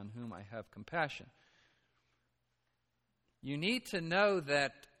compassion on whom I have compassion. You need to know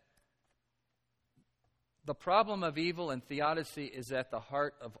that the problem of evil and theodicy is at the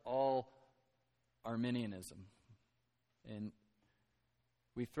heart of all Arminianism. And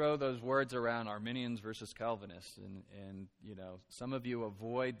we throw those words around, Arminians versus Calvinists, and you know, some of you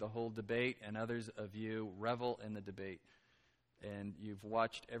avoid the whole debate, and others of you revel in the debate. And you've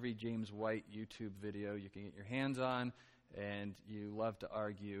watched every James White YouTube video you can get your hands on, and you love to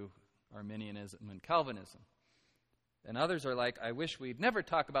argue Arminianism and Calvinism. And others are like, I wish we'd never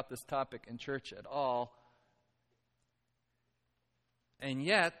talk about this topic in church at all. And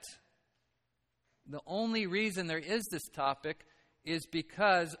yet, the only reason there is this topic is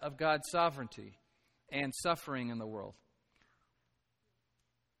because of God's sovereignty and suffering in the world.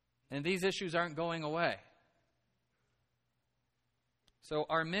 And these issues aren't going away. So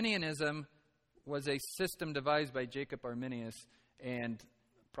Arminianism was a system devised by Jacob Arminius and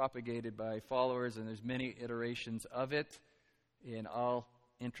propagated by followers, and there's many iterations of it, and I'll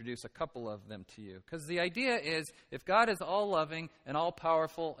introduce a couple of them to you. Because the idea is, if God is all-loving and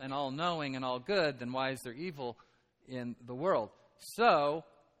all-powerful and all-knowing and all-good, then why is there evil in the world? So,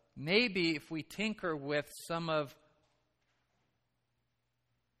 maybe if we tinker with some of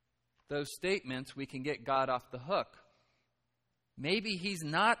those statements, we can get God off the hook. Maybe He's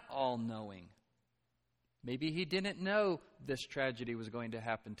not all-knowing. Maybe He didn't know this tragedy was going to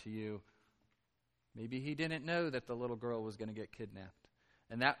happen to you. Maybe He didn't know that the little girl was going to get kidnapped.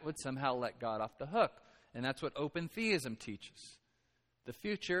 And that would somehow let God off the hook. And that's what open theism teaches. The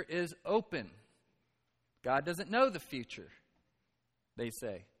future is open. God doesn't know the future, they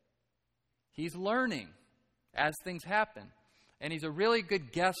say. He's learning as things happen. And He's a really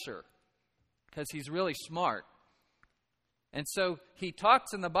good guesser because He's really smart. And so He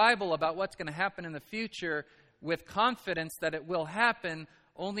talks in the Bible about what's going to happen in the future with confidence that it will happen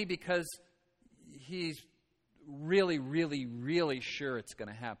only because He's really, really, really sure it's going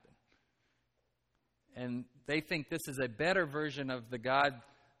to happen. And they think this is a better version of the God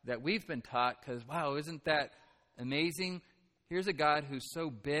that we've been taught because, wow, isn't that amazing? Here's a God who's so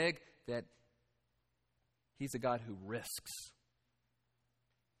big that He's a God who risks.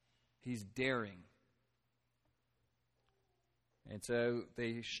 He's daring. And so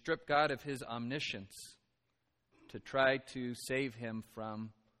they strip God of His omniscience to try to save Him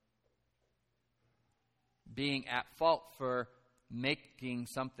from being at fault for making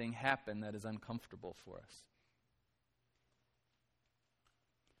something happen that is uncomfortable for us.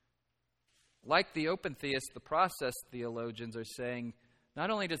 Like the open theists, the process theologians are saying, not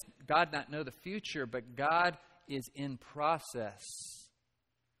only does God not know the future, but God is in process.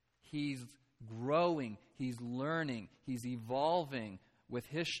 He's growing, He's learning, He's evolving with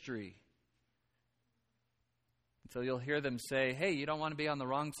history. And so you'll hear them say, hey, you don't want to be on the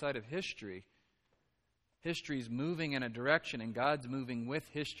wrong side of history. History's moving in a direction and God's moving with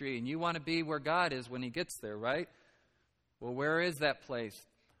history, and you want to be where God is when He gets there, right? Well, where is that place?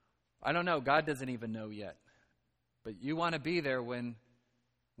 I don't know. God doesn't even know yet. But you want to be there when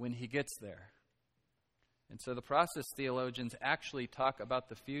He gets there. And so the process theologians actually talk about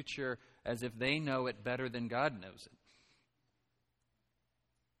the future as if they know it better than God knows it.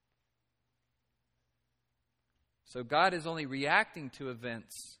 So God is only reacting to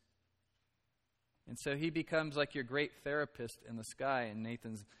events. And so He becomes like your great therapist in the sky. And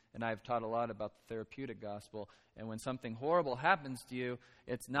Nathan and I have taught a lot about the therapeutic gospel. And when something horrible happens to you,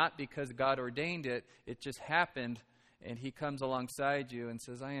 it's not because God ordained it. It just happened. And He comes alongside you and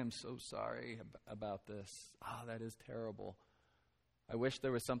says, I am so sorry about this. Oh, that is terrible. I wish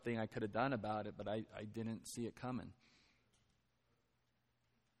there was something I could have done about it, but I didn't see it coming.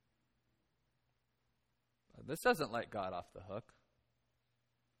 This doesn't let God off the hook.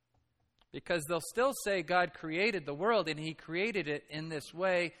 Because they'll still say God created the world and He created it in this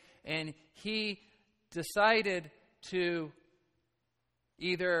way, and He decided to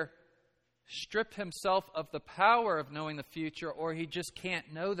either strip Himself of the power of knowing the future, or He just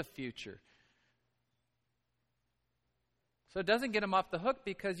can't know the future. So it doesn't get Him off the hook,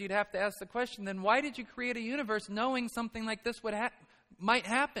 because you'd have to ask the question, then why did you create a universe knowing something like this might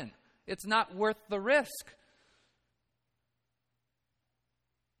happen? It's not worth the risk.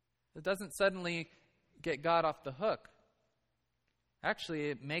 It doesn't suddenly get God off the hook. Actually,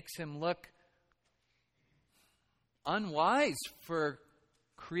 it makes Him look unwise for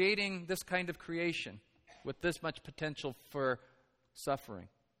creating this kind of creation with this much potential for suffering.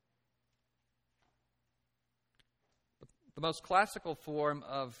 The most classical form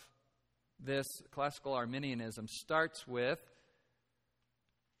of this classical Arminianism starts with,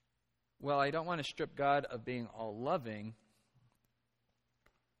 well, I don't want to strip God of being all loving.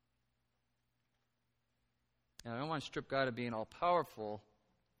 And I don't want to strip God of being all powerful.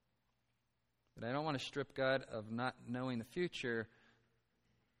 But I don't want to strip God of not knowing the future.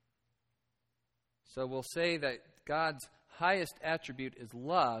 So we'll say that God's highest attribute is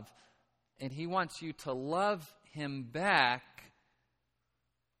love, and He wants you to love Him back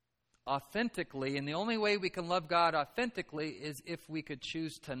authentically. And the only way we can love God authentically is if we could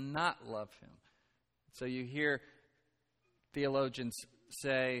choose to not love Him. So you hear theologians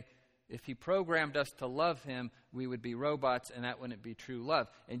say, if He programmed us to love Him, we would be robots, and that wouldn't be true love.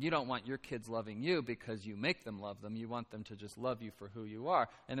 And you don't want your kids loving you because you make them love them. You want them to just love you for who you are.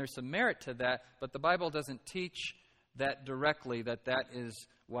 And there's some merit to that, but the Bible doesn't teach that directly, that is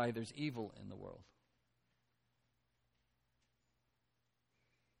why there's evil in the world.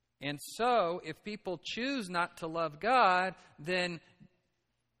 And so, if people choose not to love God, then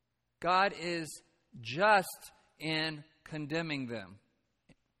God is just in condemning them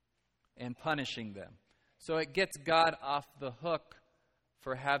and punishing them. So it gets God off the hook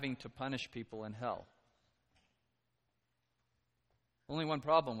for having to punish people in hell. Only one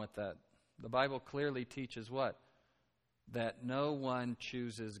problem with that. The Bible clearly teaches what? That no one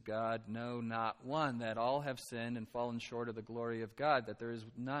chooses God, no, not one, that all have sinned and fallen short of the glory of God, that there is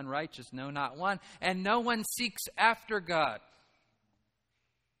none righteous, no, not one, and no one seeks after God.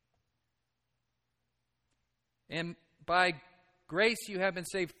 And by grace you have been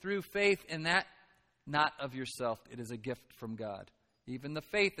saved through faith, and that not of yourself. It is a gift from God. Even the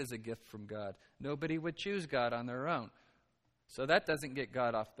faith is a gift from God. Nobody would choose God on their own. So that doesn't get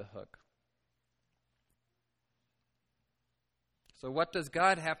God off the hook. So what does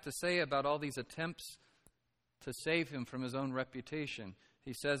God have to say about all these attempts to save Him from His own reputation?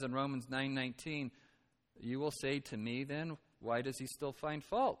 He says in Romans 9:19, you will say to me then, why does He still find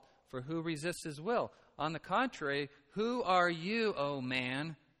fault? For who resists His will? On the contrary, who are you, O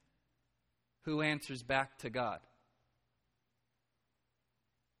man, who answers back to God?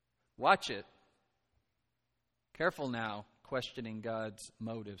 Watch it. Careful now, questioning God's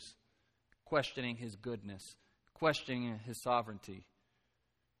motives, questioning His goodness, questioning His sovereignty.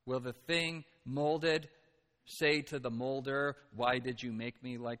 Will the thing molded say to the molder, why did you make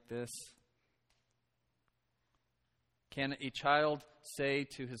me like this? Can a child say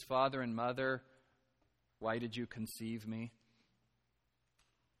to his father and mother, why did you conceive me?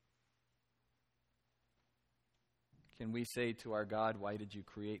 Can we say to our God, why did you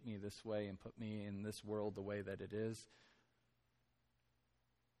create me this way and put me in this world the way that it is?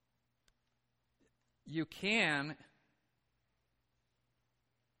 You can,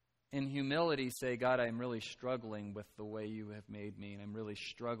 in humility, say, God, I'm really struggling with the way you have made me, and I'm really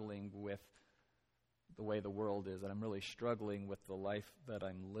struggling with the way the world is, and I'm really struggling with the life that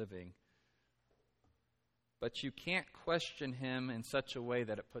I'm living. But you can't question Him in such a way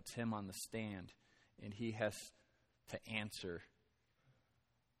that it puts Him on the stand, and He has to answer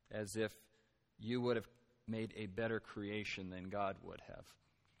as if you would have made a better creation than God would have.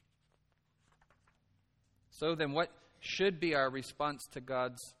 So then what should be our response to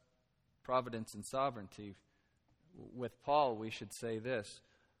God's providence and sovereignty? With Paul, we should say this: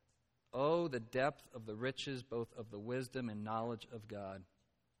 oh, the depth of the riches, both of the wisdom and knowledge of God.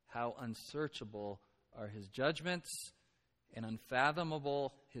 How unsearchable are His judgments and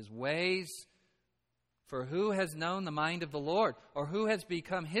unfathomable His ways. For who has known the mind of the Lord? Or who has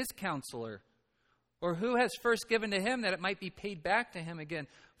become His counselor? Or who has first given to Him that it might be paid back to Him again?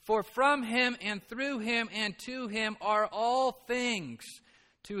 For from Him and through Him and to Him are all things.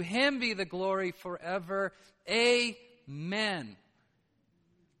 To Him be the glory forever. Amen.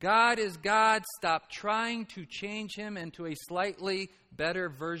 God is God. Stop trying to change Him into a slightly better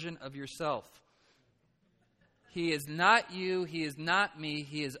version of yourself. He is not you. He is not me.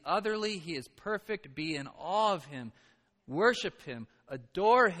 He is otherly. He is perfect. Be in awe of Him. Worship Him.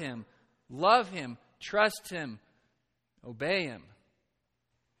 Adore Him. Love Him. Trust Him. Obey Him.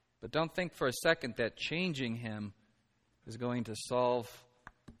 But don't think for a second that changing Him is going to solve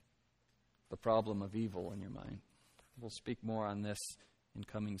the problem of evil in your mind. We'll speak more on this in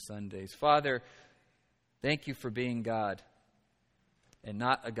coming Sundays. Father, thank You for being God, and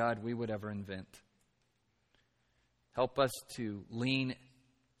not a God we would ever invent. Help us to lean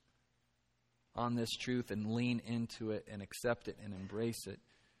on this truth and lean into it and accept it and embrace it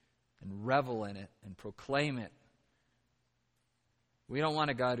and revel in it and proclaim it. We don't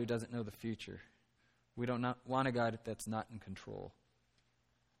want a God who doesn't know the future. We don't want a God that's not in control.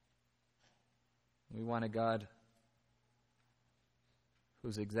 We want a God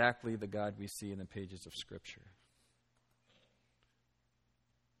who's exactly the God we see in the pages of Scripture.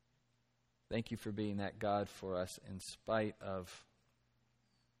 Thank you for being that God for us in spite of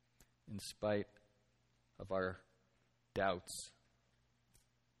our doubts.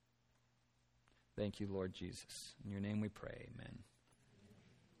 Thank you, Lord Jesus. In your name we pray. Amen.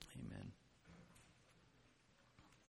 Amen.